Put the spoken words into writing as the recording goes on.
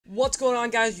What's going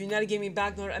on, guys? United Gaming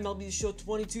back with another MLB The Show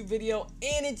 22 video,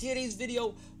 and in today's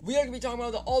video, we are going to be talking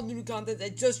about the all-new content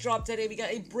that just dropped today. We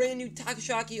got a brand new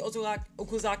TAKASHI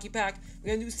Okazaki pack, we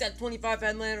got a new set 25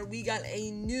 headliner, we got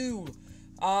a new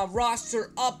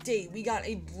roster update, we got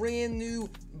a brand new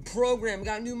program, we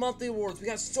got new monthly awards, we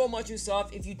got so much new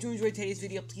stuff. If you do enjoy today's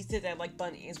video, please hit that like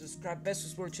button and subscribe. Best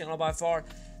support channel by far.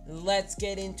 Let's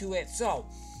get into it. So,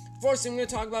 first thing we're going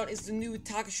to talk about is the new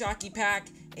TAKASHI pack,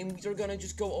 and we're going to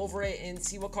just go over it and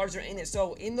see what cards are in it.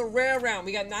 So, in the rare round,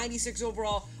 we got 96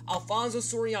 overall, Alfonso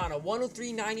Soriano,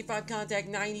 103, 95 contact,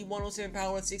 90, 107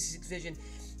 power, 66 vision,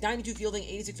 92 fielding,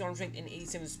 86 arm strength, and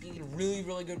 87 speed. Really,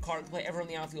 really good card to play ever on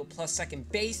the outfield, plus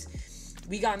second base.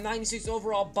 We got 96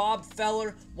 overall, Bob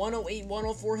Feller, 108,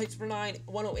 104 hits per 9,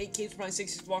 108 Ks per 9,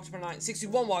 66 walks per 9,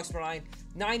 61 walks per 9,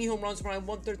 90 home runs per 9,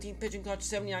 113 pitching clutch,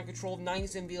 79 control,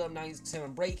 97 velo,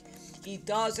 97 break. He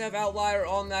does have outlier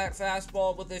on that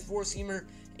fastball with a four-seamer,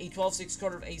 a 12-6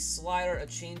 curve, a slider, a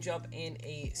changeup, and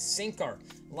a sinker.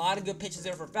 A lot of good pitches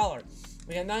there for Feller.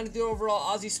 We got 93 overall,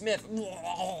 Ozzie Smith.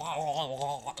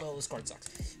 Well, this card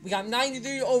sucks. We got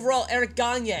 93 overall, Eric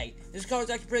Gagne. This card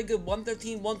is actually pretty good.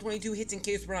 113, 122 hits and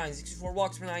Ks per 9, 64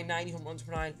 walks per 9, 90 home runs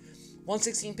per 9,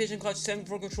 116 pitch and clutch,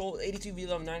 74 control, 82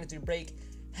 velo, 93 break.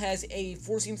 Has a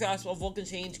four-seam fastball, Vulcan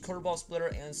change, curveball splitter,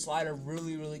 and slider.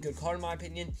 Really, really good card in my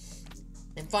opinion.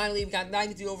 And finally, we got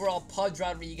 93 overall, Pudge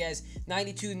Rodriguez,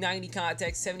 92, 90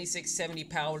 contact, 76, 70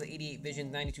 power, 88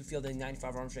 vision, 92 fielding,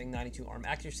 95 arm strength, 92 arm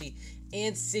accuracy,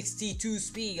 and 62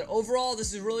 speed. Overall,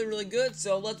 this is really, really good.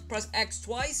 So let's press X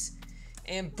twice,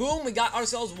 and boom, we got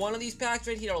ourselves one of these packs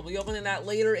right here. We'll be opening that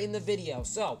later in the video.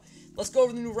 So let's go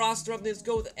over the new roster update. Let's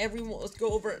go with everyone. Let's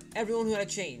go over everyone who had a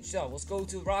change. So let's go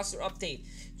to the roster update.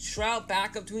 Trout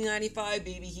back up to 95,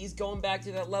 baby. He's going back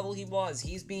to that level he was.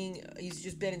 He's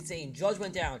just been insane. Judge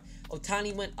went down.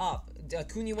 Ohtani went up.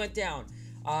 Acuna went down.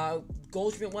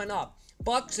 Goldschmidt went up.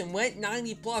 Buxton went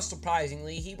 90 plus.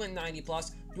 Surprisingly, he went 90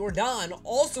 plus. Jordan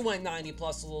also went 90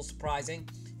 plus. A little surprising.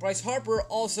 Bryce Harper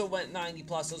also went 90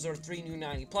 plus. Those are three new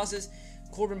 90 pluses.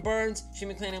 Corbin Burns, Shane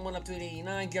McClanahan went up to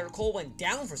 89. Garrett Cole went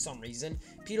down for some reason.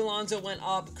 Pete Alonso went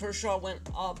up. Kershaw went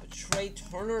up. Trey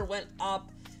Turner went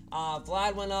up.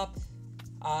 Vlad went up.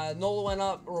 Nola went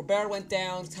up. Robert went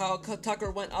down.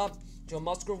 Tucker went up. Joe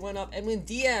Musgrove went up. Edwin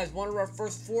Diaz, one of our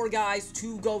first four guys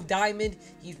to go diamond.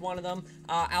 He's one of them.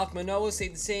 Alek Manoah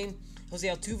stayed the same. Jose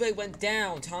Altuve went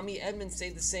down. Tommy Edmonds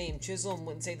stayed the same. Chisholm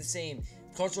went stayed the same.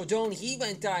 Carlos Rodon, he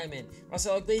went diamond.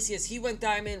 Rafael Iglesias, he went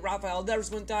diamond. Rafael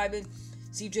Devers went diamond.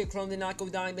 CJ Cron did not go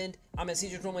diamond.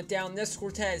 CJ Cron went down. Nestor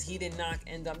Cortez, he did not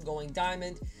end up going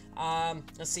diamond.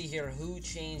 Let's see here. Who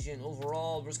changed in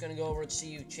overall? We're just going to go over and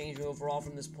see who changed overall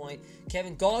from this point.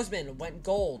 Kevin Gausman went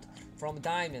gold from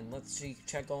diamond. Let's see.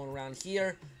 Check going around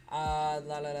here. Once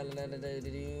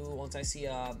I see,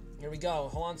 here we go.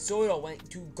 Juan Soto went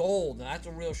to gold. That's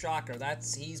a real shocker.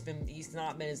 He's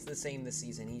not been the same this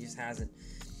season. He just hasn't.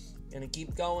 Gonna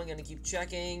keep going. Gonna keep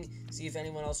checking. See if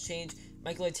anyone else changed.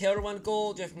 Michael A. Taylor went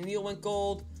gold. Jeff McNeil went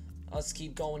gold. Let's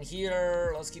keep going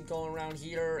here. Let's keep going around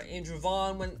here. Andrew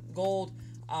Vaughn went gold.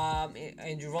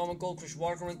 Andrew Vaughn went gold. Chris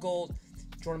Walker went gold.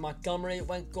 Jordan Montgomery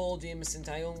went gold. Jameson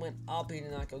Tyone went up. He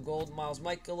did not go gold. Miles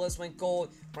Michaelis went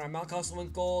gold. Brian Mountcastle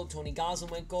went gold. Tony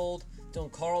Gonsolin went gold.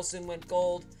 Dylan Carlson went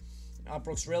gold.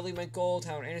 Brooks Raley went gold.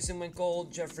 Howard Anderson went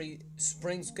gold. Jeffrey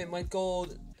Springs went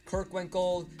gold. Kirk went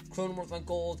gold. Cronenworth went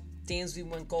gold. Dansby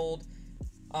went gold.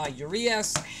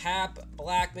 Urias, Happ,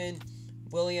 Blackman,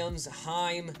 Williams,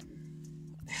 Heim,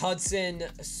 Hudson,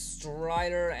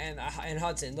 Strider, and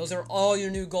Hudson. Those are all your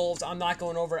new golds. I'm not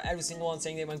going over every single one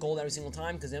saying they went gold every single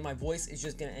time because then my voice is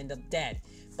just going to end up dead.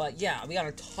 But yeah, we got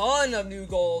a ton of new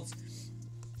golds.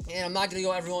 And I'm not going to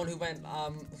go everyone who went,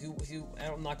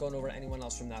 I'm not going over anyone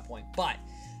else from that point. But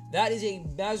that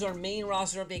is our main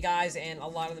roster update, guys, and a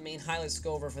lot of the main highlights to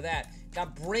go over for that.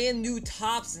 Got brand new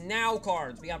Tops Now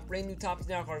cards. We got brand new Tops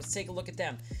Now cards. Let's take a look at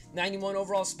them. 91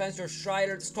 overall, Spencer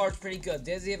Strider. This card's pretty good.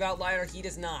 Does he have outlier? He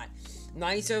does not.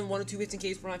 97, 102 hits and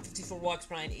Ks per 9, 54 walks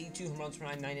per 9, 82 home runs per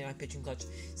 9, 99 pitching clutch,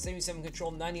 77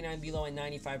 control, 99 velo, and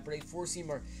 95 break.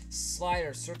 Four-seamer,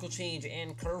 slider, circle change,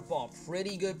 and curveball.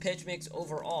 Pretty good pitch mix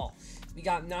overall. We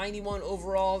got 91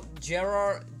 overall,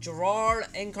 Gerard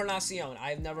Encarnacion.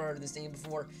 I've never heard of this name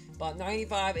before, but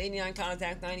 95, 89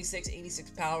 contact, 96, 86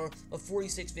 power, a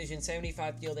 46 vision,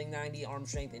 75 fielding, 90 arm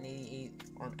strength, and 88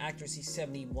 arm accuracy,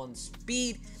 71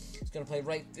 speed. He's going to play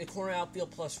right corner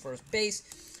outfield plus first base.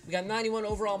 We got 91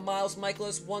 overall, Miles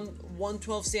Michaelis,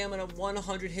 112 stamina,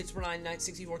 100 hits per 9,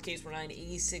 64 Ks per 9,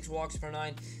 86 walks per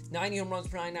 9, 90 home runs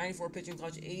per 9, 94 pitching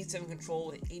clutch, 87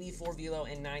 control, 84 velo,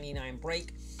 and 99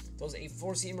 break. Those are a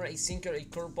four-seamer, a sinker, a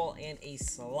curveball, and a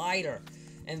slider.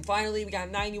 And finally, we got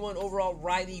 91 overall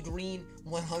Riley Green,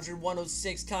 100,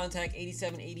 106 contact,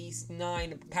 87,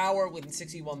 89 power with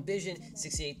 61 vision,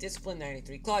 68 discipline,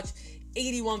 93 clutch,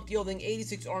 81 fielding,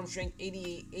 86 arm strength,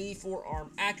 88, 84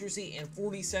 arm accuracy, and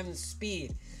 47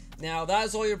 speed. Now, that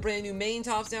is all your brand new main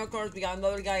Topps Now cards. We got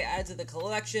another guy added to the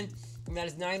collection, and that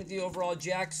is 93 overall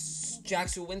Jack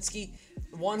Suwinski,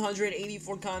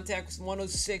 184 contacts,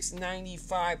 106,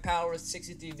 95 power,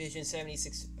 63 vision,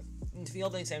 76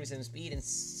 fielding, 77 speed, and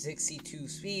 62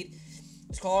 speed.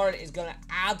 This card is going to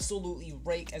absolutely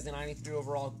rake as the 93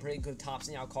 overall. Pretty good Topps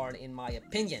Now card, in my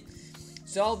opinion.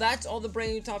 So that's all the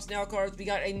brand new Topps Now cards. We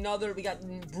got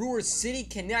Brewers City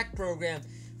Connect program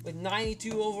with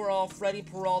 92 overall Freddie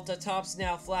Peralta Topps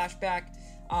Now flashback.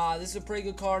 This is a pretty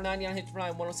good card, 99 hits per 9,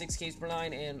 106 Ks per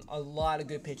 9, and a lot of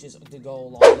good pitches to go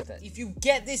along with it. If you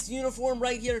get this uniform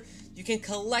right here, you can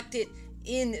collect it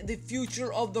in the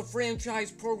future of the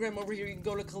franchise program. Over here, you can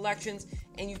go to collections,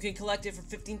 and you can collect it for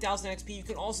 15,000 XP. You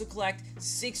can also collect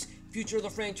 6 future of the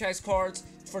franchise cards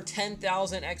for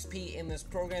 10,000 XP in this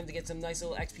program to get some nice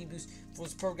little XP boost before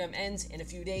this program ends in a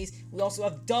few days. We also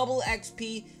have double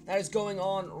XP that is going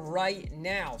on right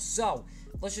now. So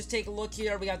let's just take a look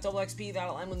here. We got double XP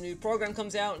that'll end when the new program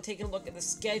comes out. And taking a look at the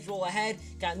schedule ahead,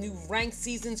 got new ranked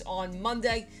seasons on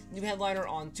Monday, new headliner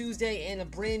on Tuesday, and a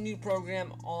brand new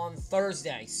program on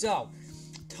Thursday. So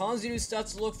tons of new stuff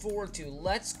to look forward to.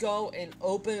 Let's go and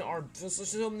open let's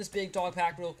just open this big dog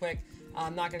pack real quick.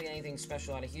 I'm not going to get anything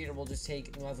special out of here. We'll just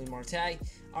take Lovely Marte.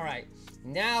 Alright,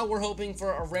 now we're hoping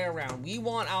for a rare round. We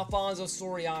want Alfonso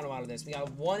Soriano out of this. We got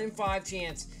a 1 in 5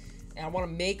 chance, and I want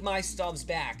to make my Stubs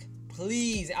back.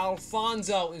 Please,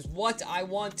 Alfonso is what I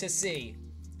want to see.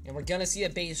 And we're going to see a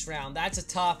base round. That's a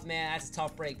tough, man. That's a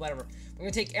tough break. Whatever. We're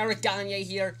going to take Eric Gagne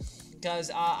here,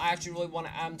 because I actually really want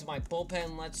to add him to my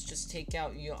bullpen. Let's just take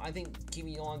out, I think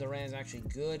Kimi Duran is actually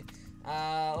good.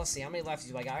 Let's see, how many lefties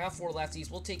do I got? I got 4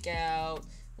 lefties. We'll take out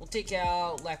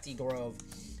Lefty Grove.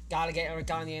 Gotta get Eric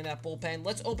Gagne in that bullpen.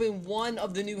 Let's open one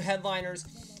of the new headliners,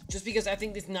 just because I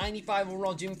think this 95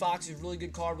 overall Jim Fox is a really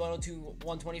good card. 102,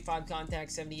 125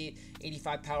 contact, 78,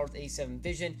 85 power with 87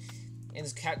 vision. And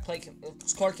this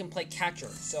card can play catcher.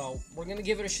 So we're gonna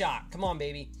give it a shot. Come on,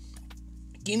 baby.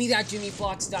 Give me that Jimmy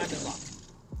Fox Diamond Luck.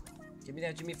 Give me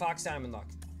that Jimmy Fox Diamond Luck.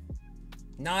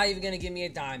 Not even gonna give me a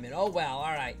diamond. Oh well,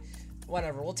 alright.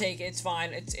 Whatever, we'll take it. It's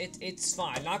fine. It's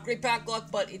fine. Not great pack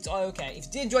luck, but it's okay. If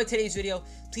you did enjoy today's video,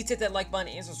 please hit that like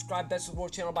button and subscribe. Best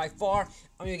support channel by far.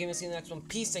 I'm gonna see you in the next one.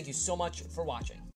 Peace. Thank you so much for watching.